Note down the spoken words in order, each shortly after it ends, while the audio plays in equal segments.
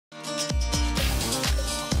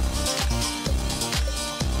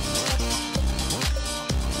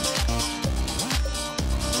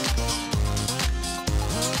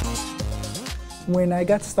When I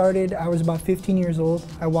got started, I was about 15 years old.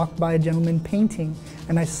 I walked by a gentleman painting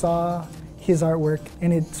and I saw his artwork,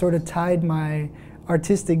 and it sort of tied my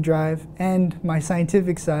artistic drive and my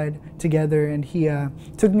scientific side together, and he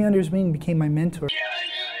took me under his wing and became my mentor.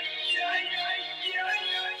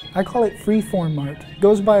 I call it freeform art. It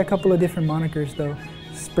goes by a couple of different monikers though.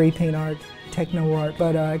 Spray paint art, techno art,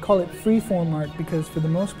 but I call it freeform art because for the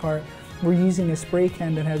most part we're using a spray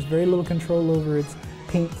can that has very little control over its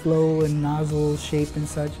paint flow and nozzle shape and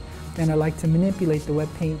such, and I like to manipulate the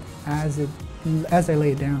wet paint as I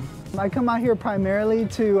lay it down. I come out here primarily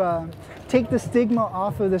to take the stigma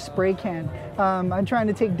off of the spray can. I'm trying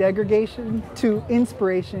to take degradation to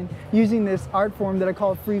inspiration using this art form that I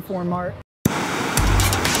call freeform art.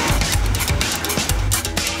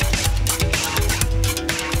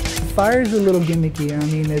 Fire is a little gimmicky. I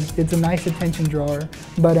mean, it's a nice attention drawer,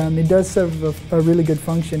 but it does serve a really good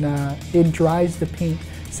function. It dries the paint.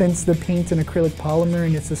 Since the paint's an acrylic polymer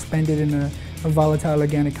and it's suspended in a volatile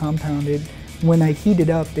organic compound, when I heat it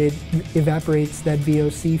up, it evaporates that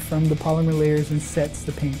VOC from the polymer layers and sets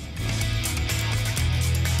the paint.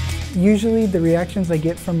 Usually the reactions I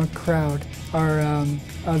get from a crowd are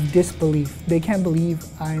of disbelief. They can't believe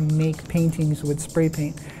I make paintings with spray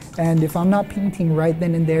paint. And if I'm not painting right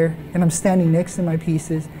then and there, and I'm standing next to my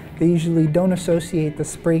pieces, they usually don't associate the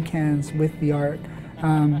spray cans with the art.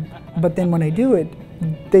 But then when I do it,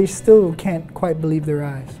 they still can't quite believe their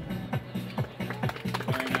eyes.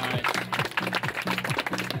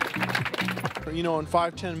 You know, in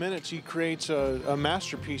 5–10 minutes, he creates a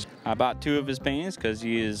masterpiece. I bought 2 of his paintings because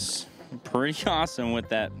he is pretty awesome with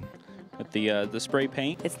that, with the spray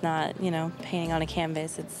paint. It's not, you know, painting on a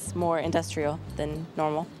canvas. It's more industrial than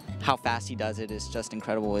normal. How fast he does it is just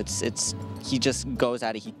incredible. He just goes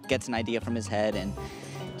at it. He gets an idea from his head and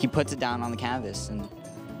he puts it down on the canvas, and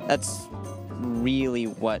that's really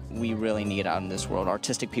what we really need out in this world,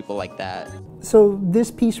 artistic people like that. So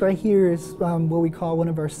this piece right here is what we call one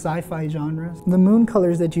of our sci-fi genres. The moon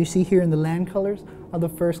colors that you see here in the land colors are the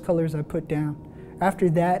first colors I put down. After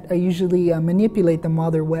that, I usually manipulate them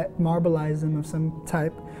while they're wet, marbleize them of some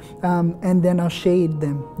type, and then I'll shade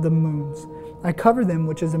them, the moons. I cover them,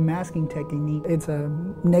 which is a masking technique. It's a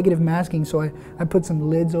negative masking, so I put some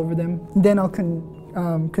lids over them. Then I'll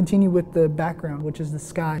continue with the background, which is the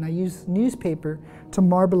sky. And I use newspaper to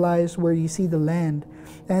marbleize where you see the land.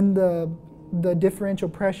 And the differential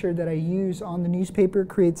pressure that I use on the newspaper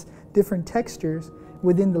creates different textures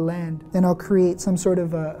within the land. And I'll create some sort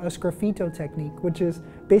of a sgraffito technique, which is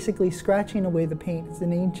basically scratching away the paint. It's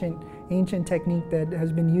an ancient technique that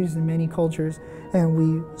has been used in many cultures, and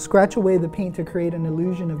we scratch away the paint to create an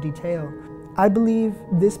illusion of detail. I believe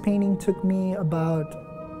this painting took me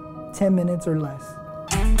about 10 minutes or less.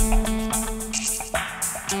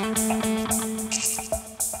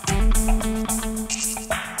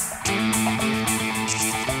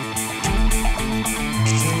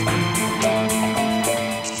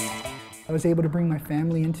 I was able to bring my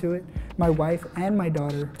family into it, my wife and my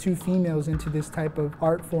daughter, 2 females, into this type of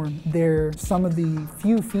art form. They're some of the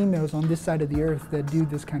few females on this side of the earth that do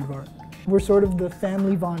this kind of art. We're sort of the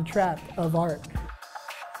family Von Trapp of art.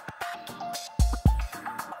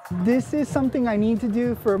 This is something I need to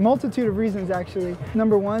do for a multitude of reasons, actually.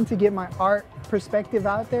 Number one, to get my art perspective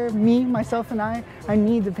out there. Me, myself, and I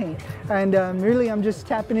need to paint. And really, I'm just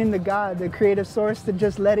tapping into God, the creative source, to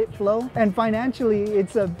just let it flow. And financially,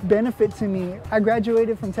 it's a benefit to me. I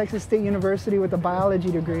graduated from Texas State University with a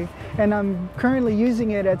biology degree, and I'm currently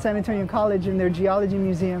using it at San Antonio College in their geology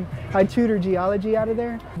museum. I tutor geology out of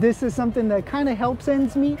there. This is something that kind of helps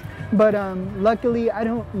ends meet, but luckily, I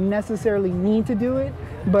don't necessarily need to do it,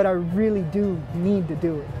 but I really do need to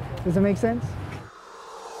do it. Does that make sense?